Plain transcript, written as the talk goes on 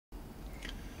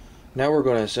Now we're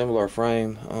going to assemble our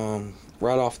frame.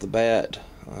 Right off the bat,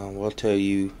 we'll tell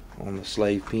you on the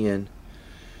slave pin,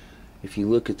 if you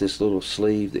look at this little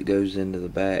sleeve that goes into the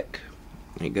back,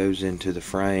 it goes into the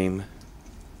frame.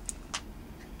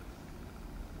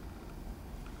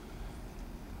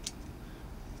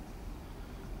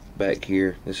 Back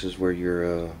here, this is where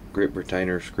your grip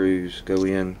retainer screws go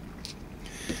in.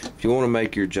 If you want to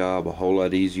make your job a whole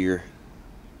lot easier,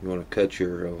 you want to cut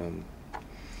your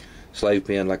slave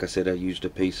pin. Like I said, I used a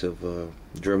piece of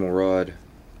Dremel rod,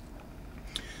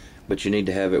 but you need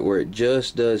to have it where it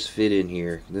just does fit in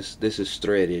here. This is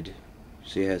threaded.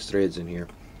 See, it has threads in here.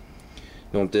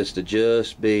 You want this to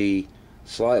just be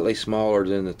slightly smaller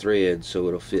than the thread so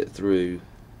it'll fit through,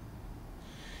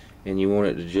 and you want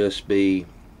it to just be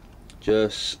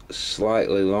just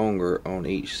slightly longer on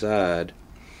each side,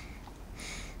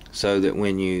 so that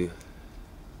when you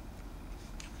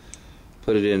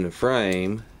put it in the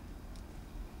frame,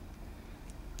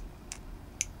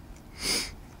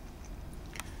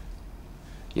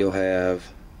 you'll have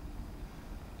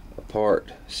a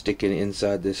part sticking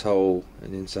inside this hole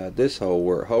and inside this hole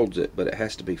where it holds it, but it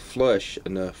has to be flush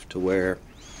enough to where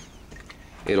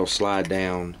it'll slide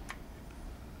down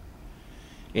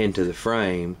into the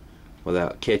frame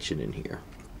without catching in here.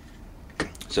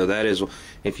 So that is,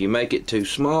 if you make it too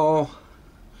small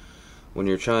when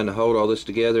you're trying to hold all this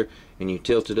together and you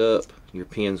tilt it up, your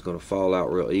pin's going to fall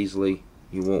out real easily.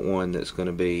 You want one that's going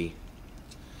to be,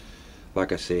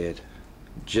 like I said,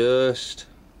 just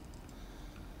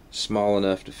small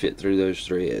enough to fit through those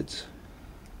threads,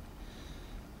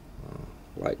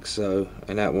 like so,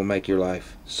 and that will make your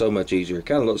life so much easier. It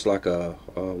kind of looks like a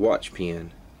watch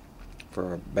pin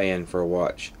for a band for a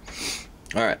watch.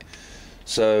 Alright,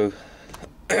 so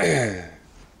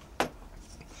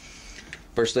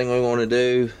first thing we want to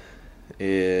do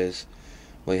is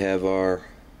we have our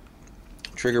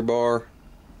trigger bar.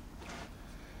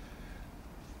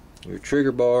 Your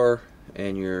trigger bar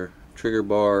and your trigger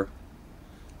bar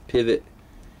pivot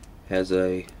has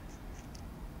a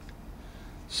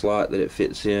slot that it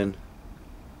fits in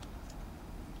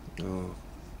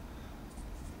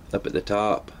up at the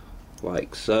top,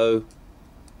 like so.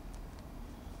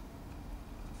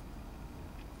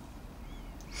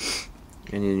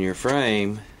 And in your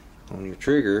frame, on your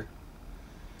trigger,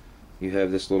 you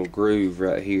have this little groove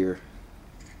right here.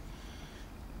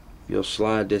 You'll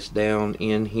slide this down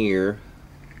in here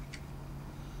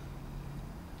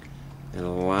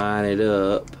and line it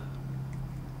up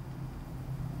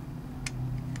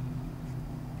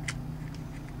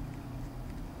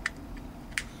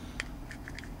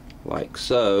like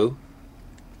so.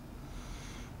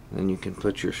 Then you can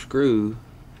put your screw,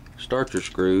 start your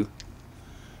screw.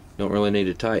 Don't really need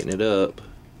to tighten it up,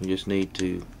 you just need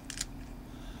to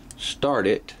start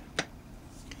it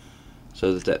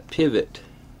so that that pivot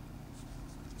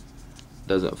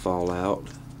doesn't fall out.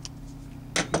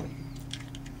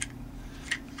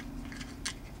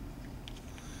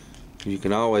 You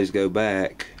can always go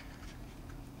back.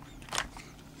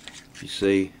 If you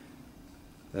see,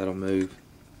 that'll move.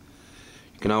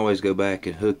 You can always go back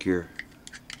and hook your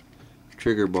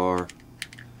trigger bar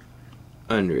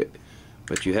under it,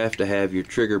 but you have to have your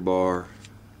trigger bar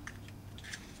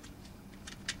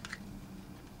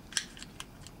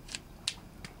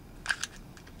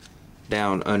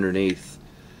down underneath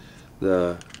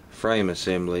the frame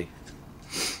assembly.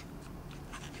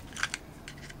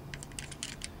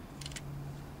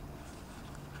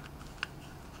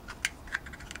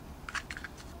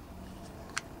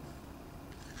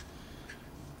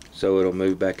 So it'll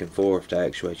move back and forth to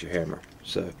actuate your hammer.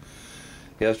 So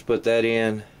you have to put that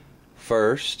in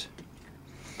first,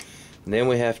 and then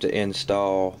we have to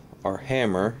install our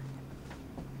hammer.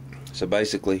 So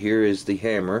basically, here is the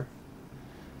hammer.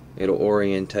 It'll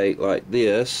orientate like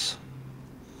this,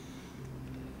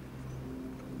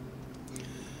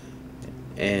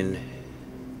 and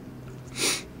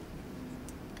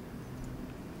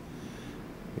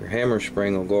your hammer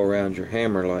spring will go around your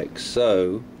hammer like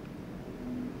so,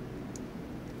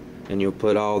 and you'll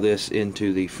put all this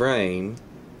into the frame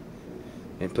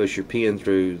and push your pin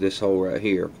through this hole right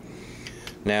here.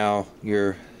 Now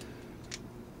your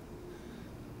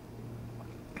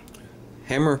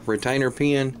hammer retainer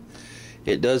pin,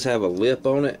 it does have a lip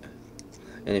on it,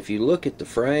 and if you look at the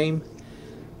frame,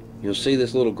 you'll see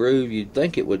this little groove. You'd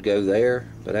think it would go there,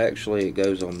 but actually it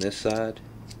goes on this side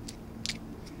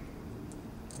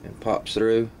and pops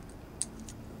through,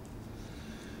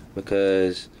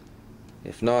 because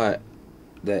if not,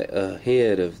 that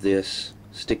head of this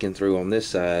sticking through on this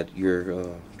side,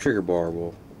 your trigger bar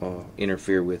will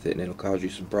interfere with it, and it'll cause you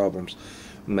some problems,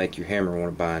 make your hammer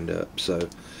want to bind up. So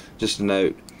just a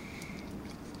note,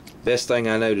 Best thing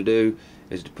I know to do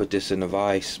is to put this in the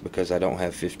vise because I don't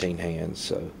have 15 hands.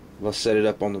 So let's set it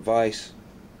up on the vise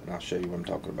and I'll show you what I'm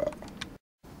talking about.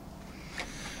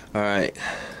 Alright,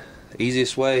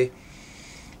 easiest way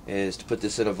is to put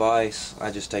this in a vise. I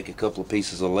just take a couple of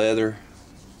pieces of leather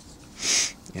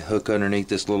and hook underneath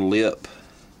this little lip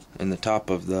in the top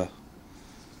of the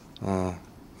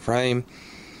frame,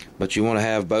 but you want to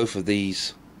have both of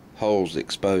these holes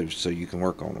exposed so you can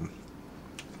work on them.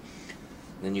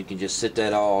 Then you can just sit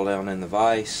that all down in the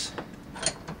vise.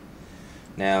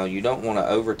 Now you don't want to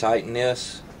over tighten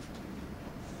this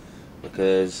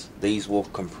because these will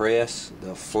compress,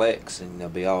 they'll flex, and they'll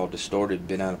be all distorted,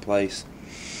 bent out of place,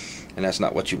 and that's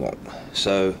not what you want.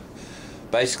 So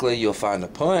basically you'll find a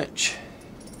punch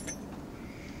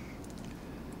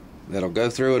that'll go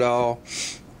through it all.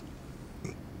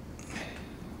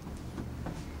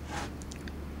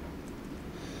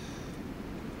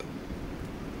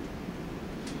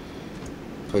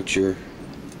 Put your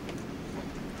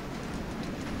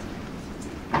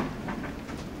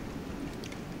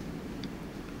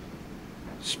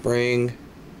spring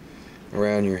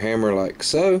around your hammer like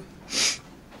so.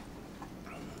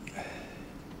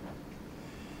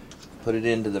 Put it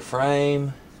into the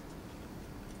frame.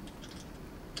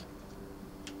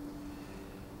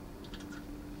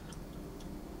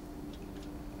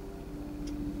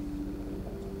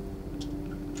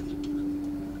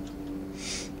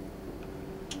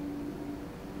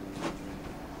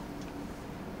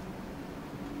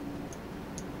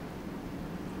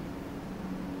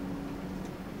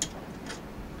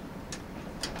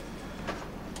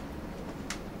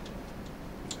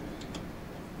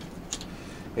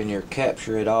 And you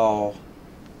capture it all.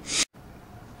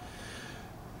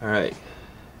 Alright,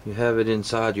 you have it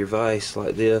inside your vise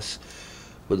like this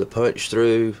with a punch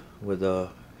through with a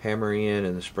hammer in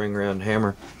and the spring round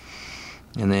hammer,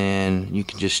 and then you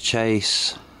can just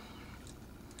chase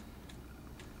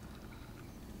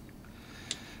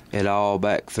it all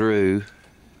back through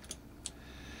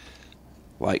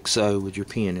like so with your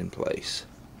pin in place.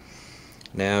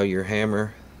 Now your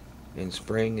hammer and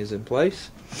spring is in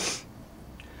place.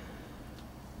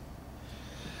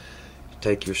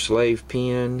 Take your slave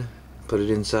pin, put it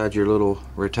inside your little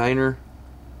retainer.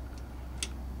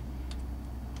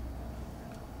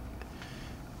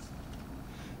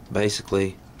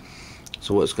 Basically,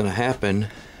 so what's going to happen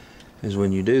is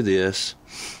when you do this,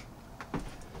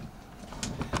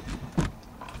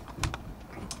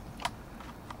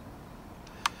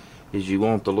 is you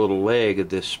want the little leg of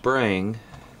this spring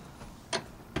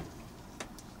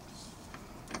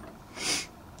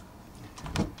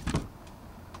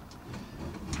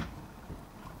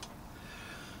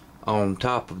on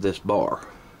top of this bar.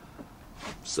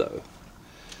 So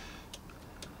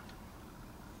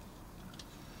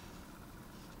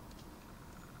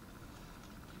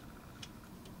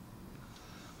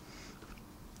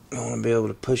you want to be able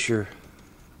to push your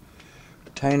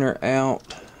retainer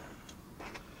out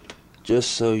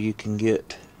just so you can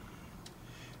get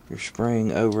your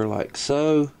spring over like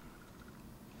so.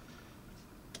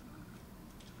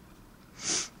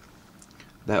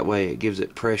 That way it gives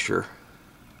it pressure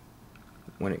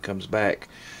when it comes back,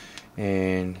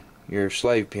 and your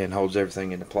slave pin holds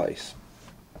everything into place.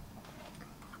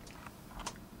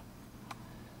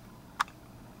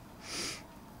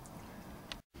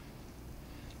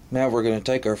 Now we're going to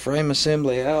take our frame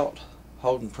assembly out,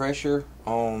 holding pressure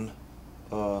on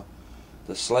the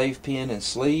slave pin and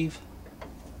sleeve.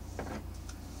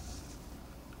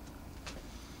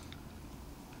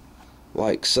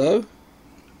 Like so.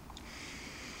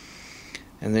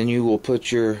 And then you will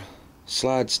put your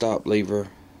slide stop lever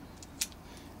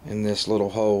in this little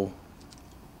hole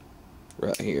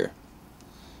right here,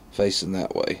 facing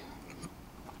that way.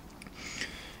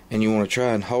 And you want to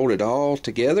try and hold it all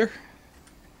together.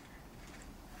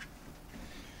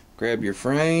 Grab your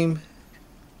frame,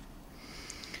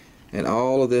 and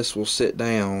all of this will sit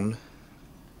down.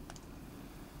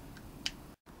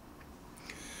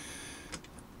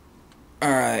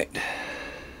 Alright,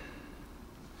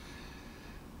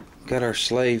 got our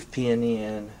slave pin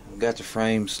in, got the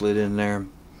frame slid in there.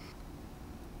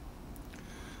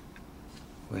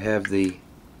 We have the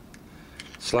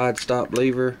slide stop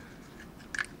lever.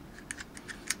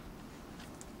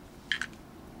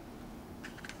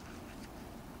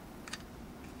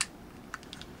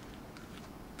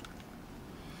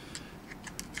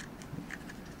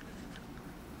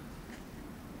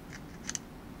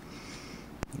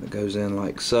 It goes in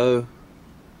like so,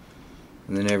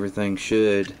 and then everything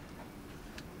should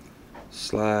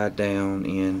slide down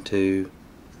into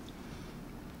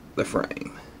the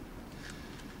frame.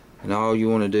 And all you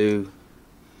want to do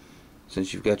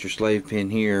since you've got your slave pin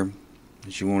here,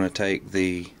 is you want to take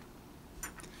the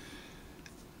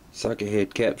socket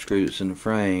head cap screw that's in the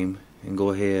frame and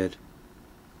go ahead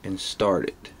and start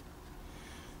it.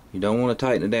 You don't want to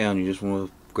tighten it down, you just want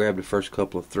to grab the first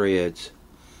couple of threads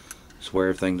so where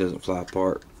everything doesn't fly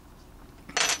apart,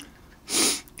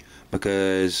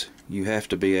 because you have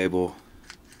to be able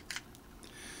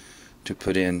to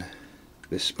put in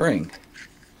this spring.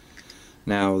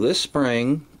 Now this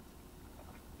spring,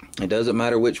 it doesn't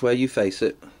matter which way you face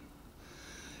it,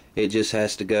 it just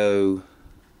has to go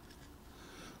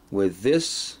with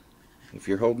this. If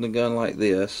you're holding the gun like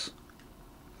this,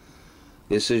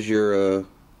 this is your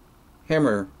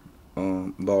hammer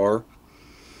bar,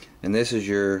 and this is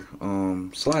your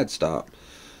slide stop.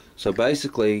 So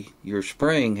basically your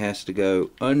spring has to go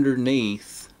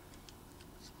underneath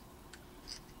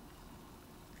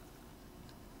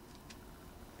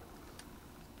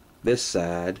this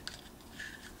side,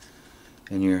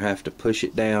 and you have to push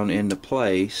it down into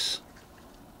place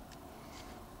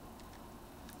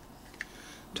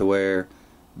to where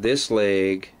this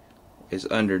leg is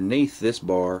underneath this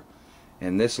bar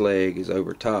and this leg is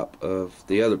over top of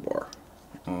the other bar.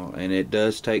 And it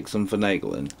does take some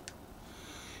finagling.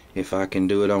 If I can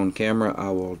do it on camera, I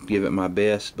will give it my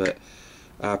best, but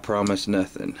I promise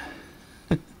nothing.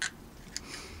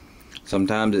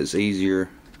 Sometimes it's easier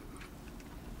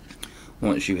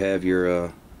once you have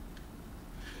your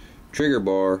trigger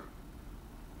bar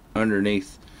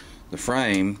underneath the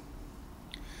frame.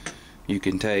 You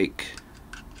can take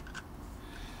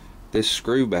this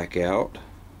screw back out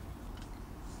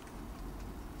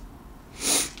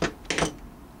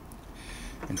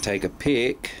and take a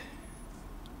pick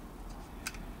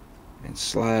and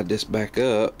slide this back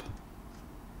up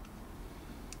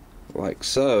like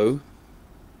so,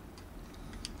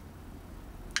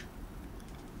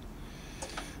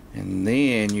 and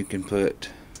then you can put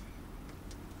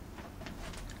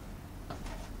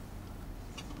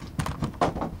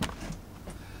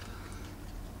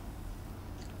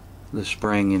the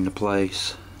spring into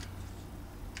place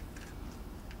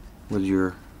with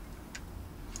your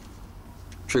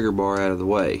trigger bar out of the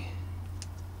way.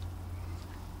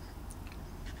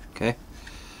 Okay,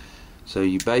 so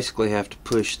you basically have to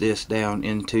push this down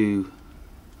into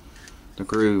the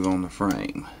groove on the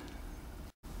frame.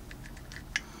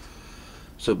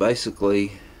 So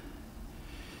basically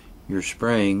your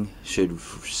spring should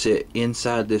sit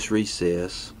inside this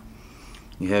recess.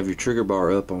 You have your trigger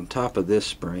bar up on top of this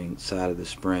spring, side of the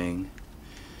spring,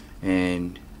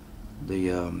 and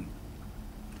the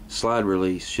slide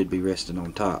release should be resting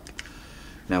on top.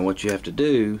 Now what you have to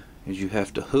do is you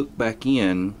have to hook back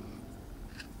in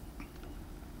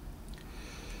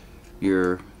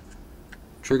your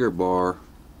trigger bar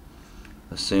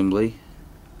assembly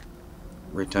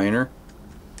retainer,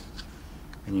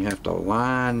 and you have to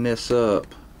line this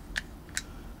up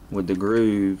with the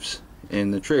grooves in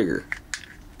the trigger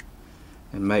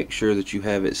and make sure that you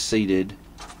have it seated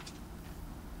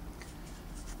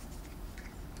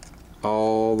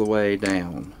all the way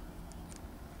down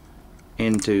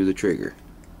into the trigger.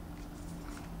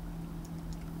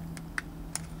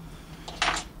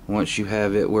 Once you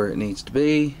have it where it needs to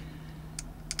be,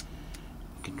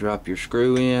 you can drop your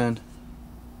screw in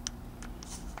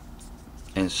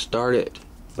and start it,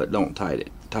 but don't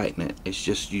tighten it. It's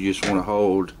just, you just want to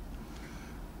hold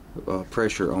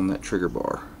pressure on that trigger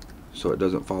bar so it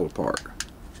doesn't fall apart.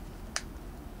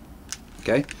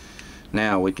 Okay,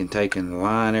 now we can take and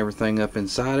line everything up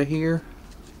inside of here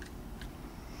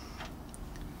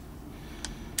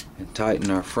and tighten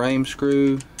our frame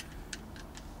screw.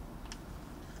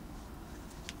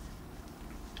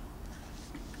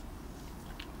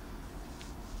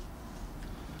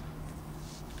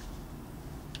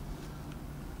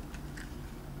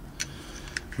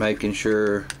 Making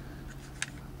sure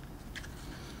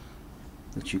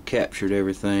that you captured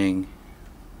everything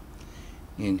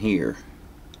in here,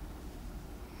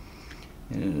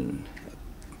 and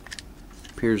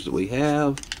it appears that we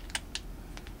have.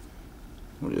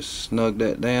 We'll just snug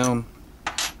that down.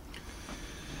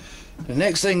 The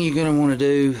next thing you're going to want to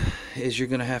do is you're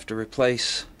going to have to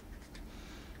replace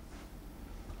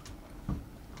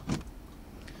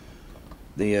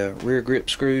the rear grip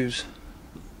screws,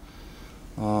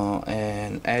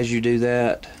 and as you do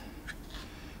that,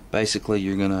 basically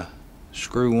you're going to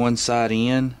screw one side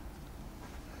in,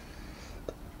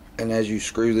 and as you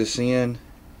screw this in,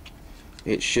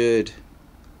 it should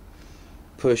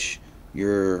push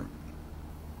your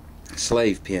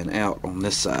slave pin out on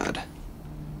this side.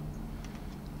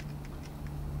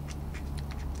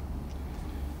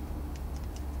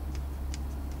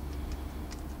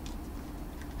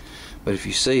 But if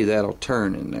you see, that'll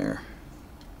turn in there.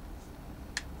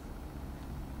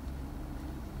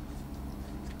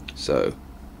 So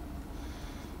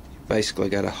you basically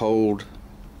got to hold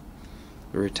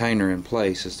the retainer in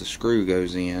place as the screw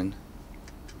goes in.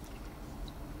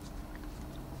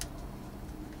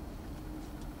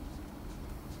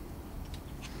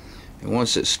 And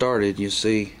once it's started, you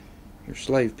see your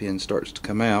slave pin starts to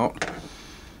come out.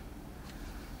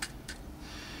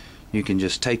 You can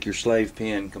just take your slave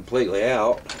pin completely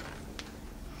out.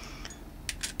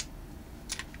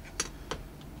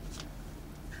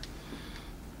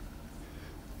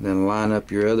 Then line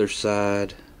up your other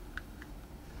side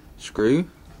screw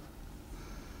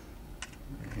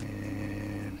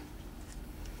and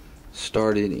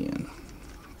start it in.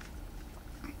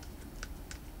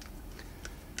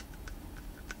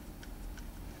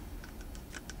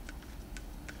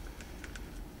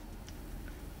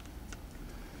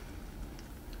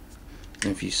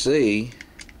 And if you see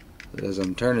that as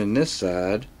I'm turning this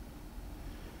side,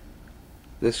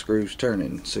 this screw's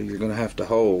turning, so you're going to have to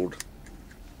hold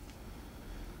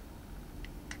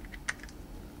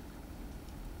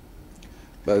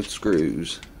both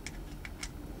screws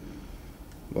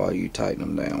while you tighten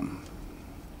them down,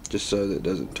 just so that it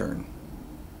doesn't turn.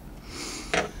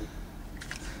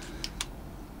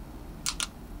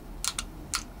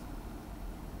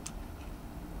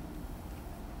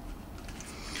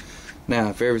 Now,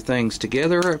 if everything's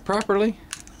together properly,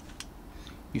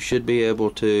 you should be able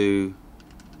to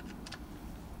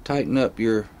tighten up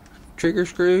your trigger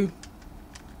screw.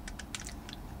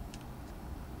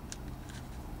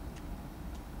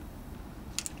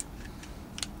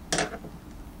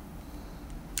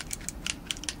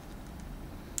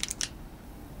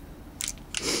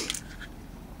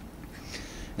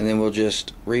 And then we'll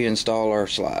just reinstall our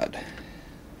slide.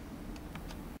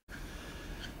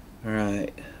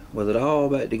 Alright, with it all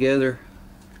back together,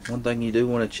 one thing you do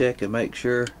want to check and make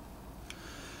sure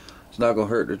it's not going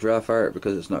to hurt to dry fire it,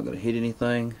 because it's not going to hit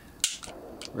anything,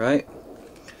 right?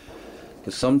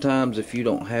 Because sometimes if you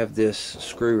don't have this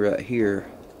screw right here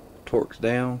torqued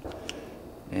down,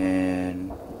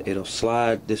 and it'll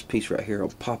slide, this piece right here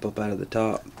will pop up out of the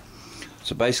top.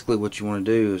 So basically what you want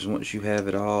to do is, once you have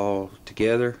it all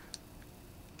together,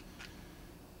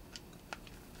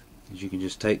 is you can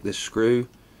just take this screw,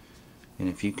 and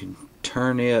if you can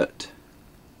turn it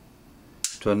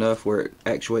to enough where it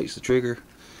actuates the trigger,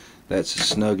 that's as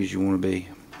snug as you want to be.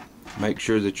 Make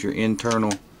sure that your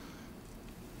internal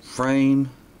frame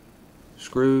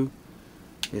screw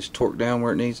is torqued down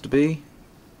where it needs to be.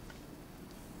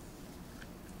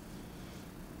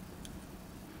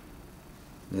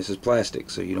 This is plastic,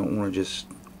 so you don't want to just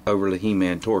overly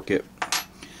He-Man torque it.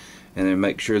 And then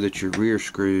make sure that your rear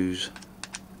screws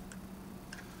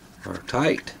are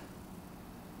tight.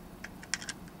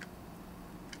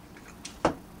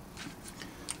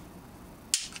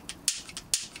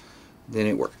 Then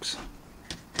it works.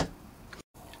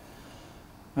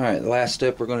 Alright, the last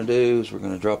step we're going to do is we're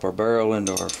going to drop our barrel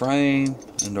into our frame,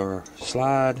 into our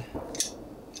slide,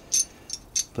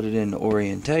 put it into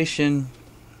orientation,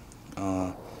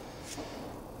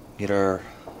 get our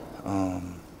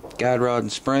guide rod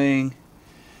and spring.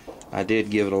 I did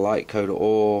give it a light coat of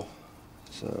oil,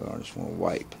 so I just want to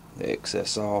wipe the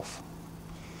excess off.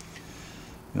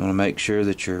 You want to make sure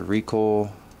that your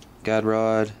recoil guide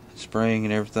rod, spring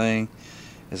and everything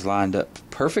is lined up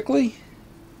perfectly.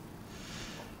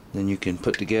 Then you can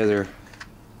put together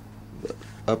the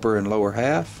upper and lower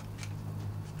half.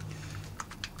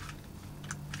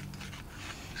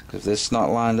 Because this is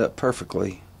not lined up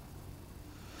perfectly,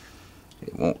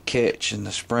 it won't catch, and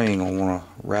the spring will want to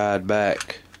ride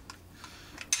back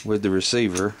with the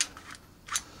receiver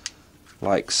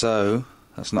like so.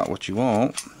 That's not what you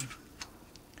want.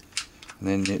 And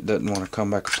then it doesn't want to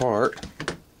come back apart.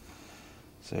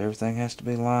 So everything has to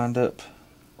be lined up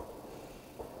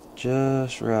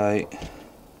just right.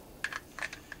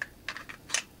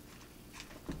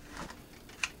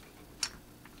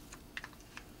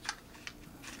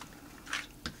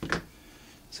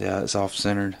 See how it's off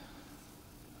centered?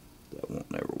 That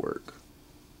won't never work.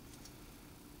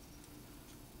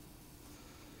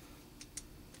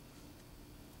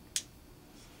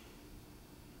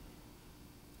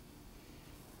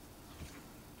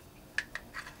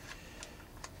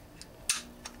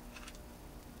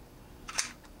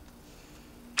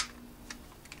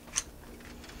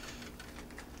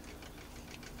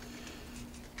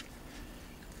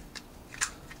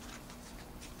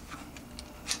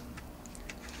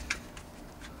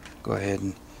 Go ahead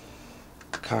and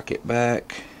cock it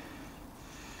back,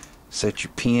 set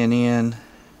your pin in,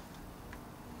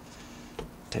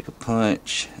 take a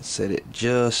punch, and set it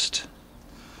just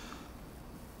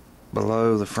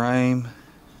below the frame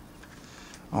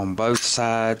on both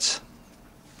sides.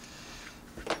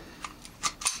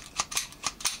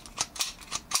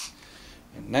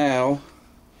 And now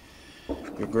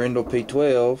your Grendel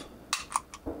P12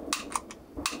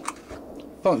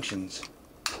 functions.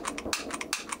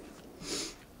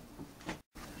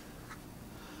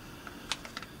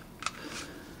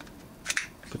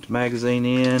 Put the magazine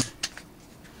in,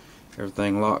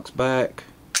 everything locks back.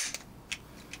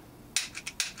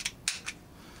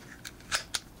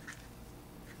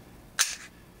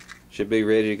 Should be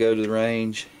ready to go to the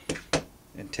range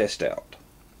and test out.